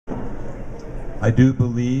I do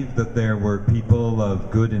believe that there were people of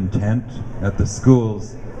good intent at the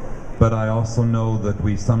schools, but I also know that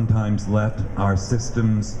we sometimes let our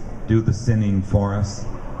systems do the sinning for us.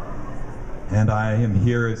 And I am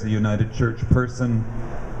here as a United Church person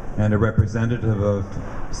and a representative of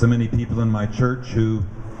so many people in my church who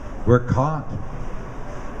were caught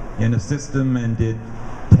in a system and did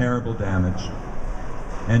terrible damage.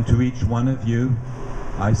 And to each one of you,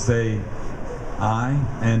 I say, I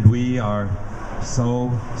and we are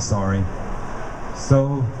so sorry,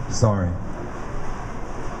 so sorry.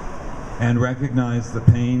 And recognize the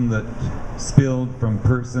pain that spilled from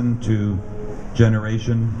person to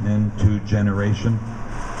generation and to generation.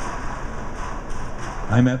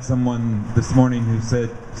 I met someone this morning who said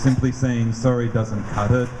simply saying sorry doesn't cut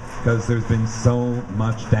it because there's been so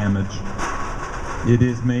much damage. It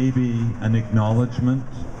is maybe an acknowledgement,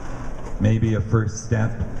 maybe a first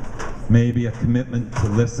step, maybe a commitment to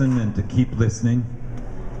listen and to keep listening,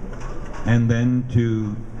 and then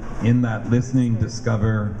to, in that listening,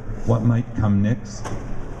 discover what might come next,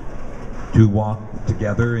 to walk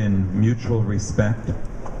together in mutual respect.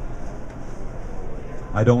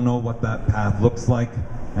 I don't know what that path looks like,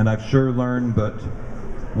 and I've sure learned that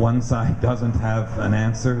one side doesn't have an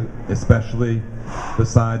answer, especially the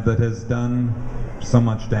side that has done so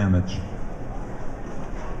much damage.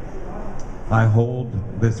 I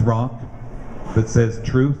hold this rock that says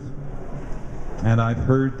truth, and I've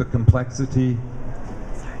heard the complexity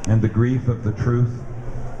and the grief of the truth.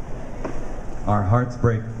 Our hearts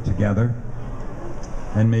break together,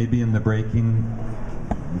 and maybe in the breaking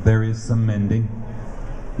there is some mending.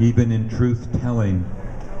 Even in truth telling,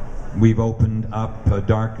 we've opened up a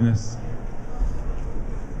darkness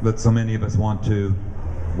that so many of us want to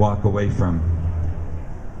walk away from.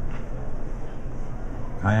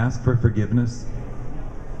 I ask for forgiveness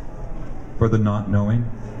for the not knowing,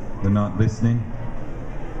 the not listening,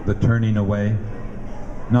 the turning away,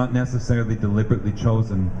 not necessarily deliberately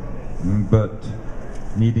chosen, but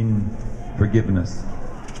needing forgiveness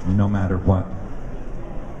no matter what.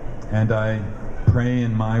 And I pray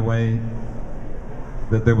in my way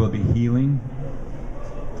that there will be healing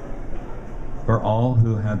for all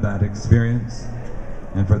who had that experience,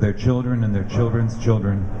 and for their children and their children's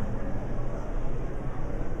children,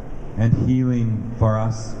 and healing for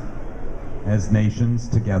us as nations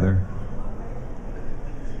together.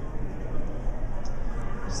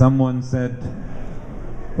 Someone said,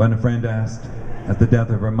 when a friend asked at the death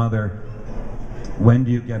of her mother, when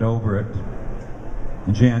do you get over it?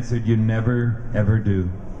 And she answered, you never ever do.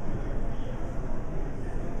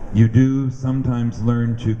 You do sometimes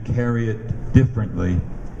learn to carry it differently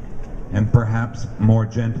and perhaps more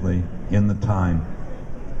gently in the time.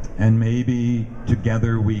 And maybe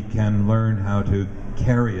together we can learn how to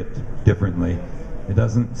carry it differently. It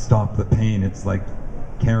doesn't stop the pain. It's like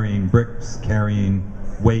carrying bricks, carrying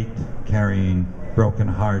weight, carrying broken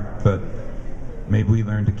heart, but maybe we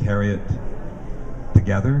learn to carry it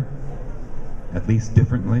together, at least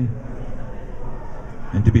differently,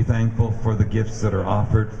 and to be thankful for the gifts that are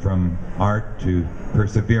offered, from art to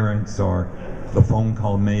perseverance, or the phone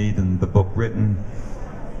call made and the book written,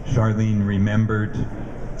 Charlene remembered,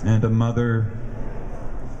 and a mother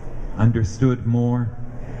understood more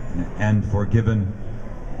and forgiven,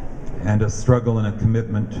 and a struggle and a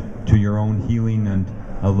commitment to your own healing and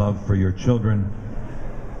a love for your children.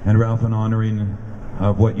 And Ralph, an honoring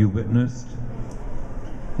of what you witnessed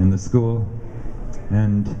in the school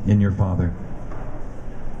and in your father.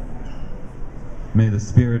 May the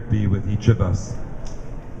Spirit be with each of us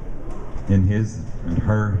in his and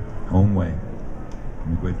her own way.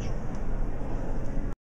 Language.